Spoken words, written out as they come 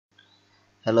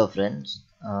Hello friends,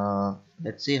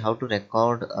 let's see how to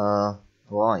record a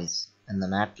voice in the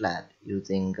MATLAB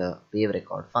using a wave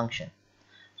record function.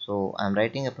 So I'm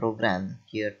writing a program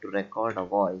here to record a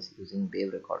voice using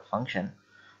wave record function.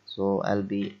 So I'll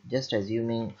be just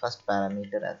assuming first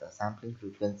parameter as a sampling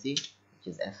frequency, which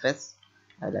is fs.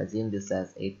 I'll assume this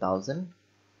as 8000,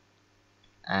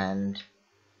 and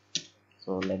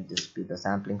so let this be the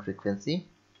sampling frequency.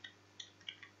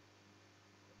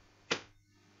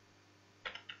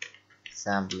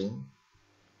 Sampling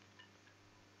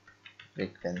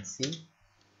frequency,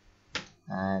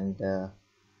 and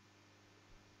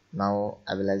now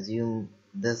I will assume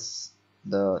this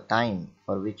the time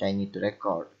for which I need to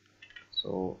record.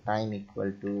 So time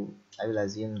equal to, I will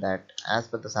assume that as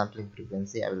per the sampling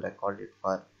frequency I will record it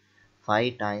for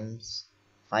 5 times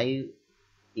 5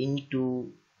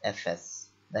 into fs,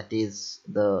 that is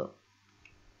the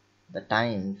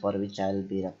time for which I will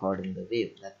be recording the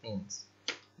wave. That means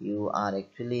you are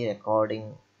actually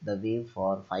recording the wave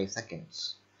for 5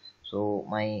 seconds. So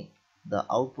the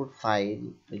output file,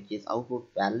 which is output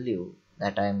value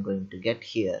that I am going to get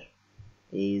here,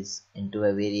 is into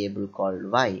a variable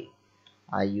called y.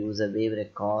 I use a wave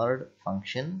record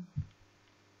function.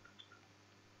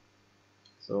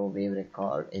 So wave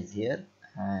record is here,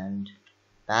 and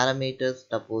parameters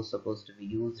supposed to be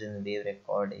used in wave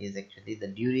record is actually the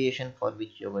duration for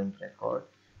which you're going to record,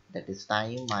 that is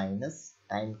time minus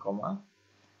time comma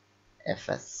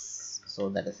fs, so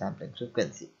that is sampling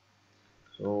frequency.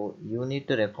 So you need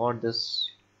to record this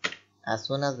as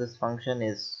soon as this function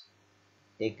is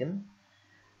taken.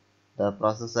 The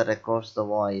processor records the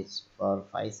voice for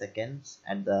 5 seconds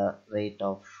at the rate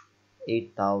of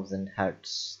 8000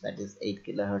 hertz, that is 8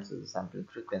 kilohertz is the sampling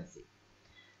frequency.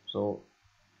 So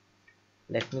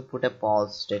let me put a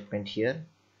pause statement here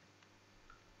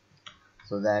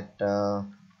so that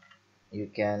you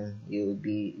will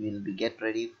be get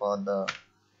ready for the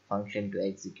function to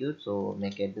execute. So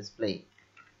make a display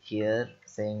here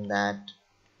saying that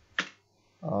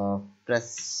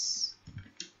press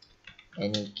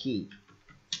any key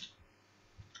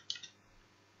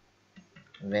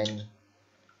when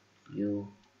you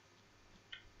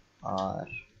are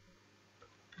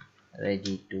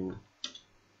ready to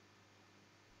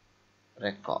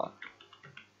record.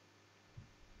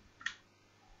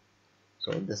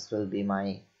 So this will be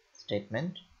my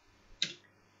statement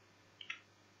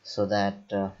so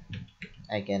that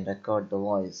I can record the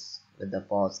voice with the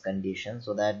pause condition,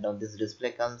 so that now this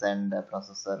display comes and the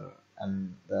processor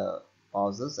and the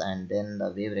pauses, and then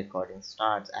the wave recording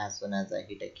starts as soon as I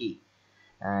hit a key,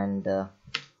 and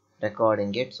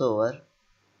recording gets over.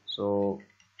 So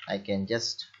I can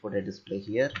just put a display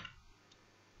here,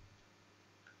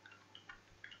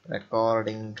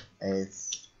 recording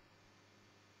is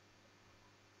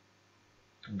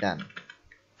done.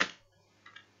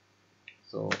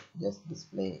 So just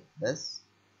display this.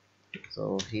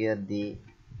 So here the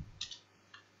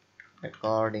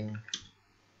recording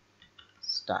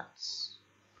starts.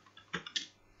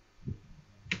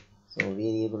 So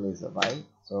variable is a y.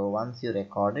 So once you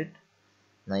record it,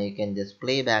 now you can just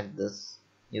play back this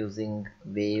using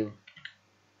wave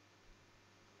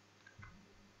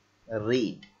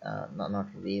read, not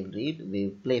wave read,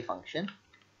 wave play function.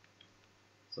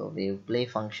 So wave play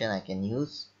function I can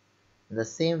use. In the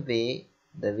same way,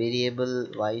 the variable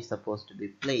y is supposed to be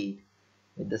played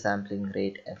with the sampling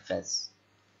rate fs.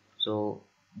 So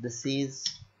this is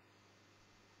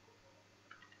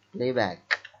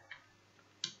playback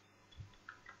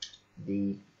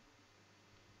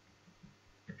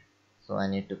so I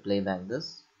need to play back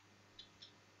this,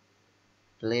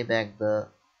 playback the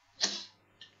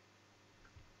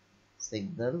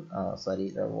signal,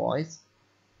 the voice,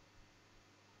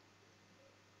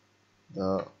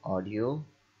 the audio,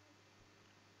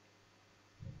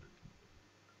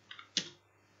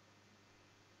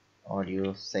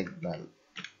 signal.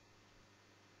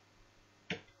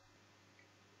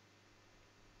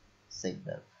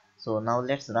 So now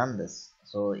let's run this,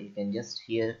 so you can just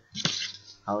hear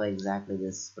how exactly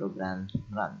this program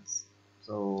runs.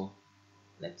 So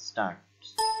let's start.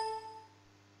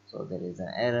 So there is an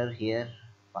error here,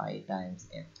 5 times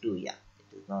f2. Yeah,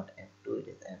 it is not f2,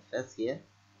 it is fs here.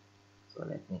 So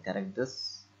let me correct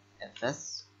this,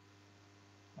 fs.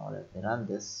 Now let me run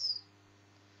this.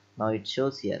 Now it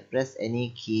shows here, press any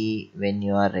key when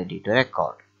you are ready to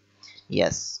record.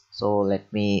 Yes, so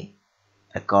let me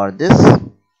record this.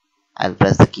 I'll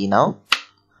press the key now.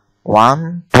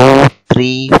 1 2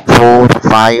 3 4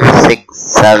 5 6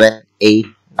 7 8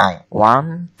 9.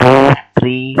 1 2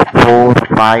 3 4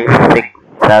 5 6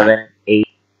 7 8.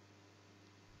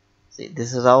 See,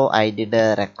 this is how I did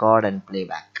a record and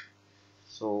playback.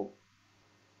 So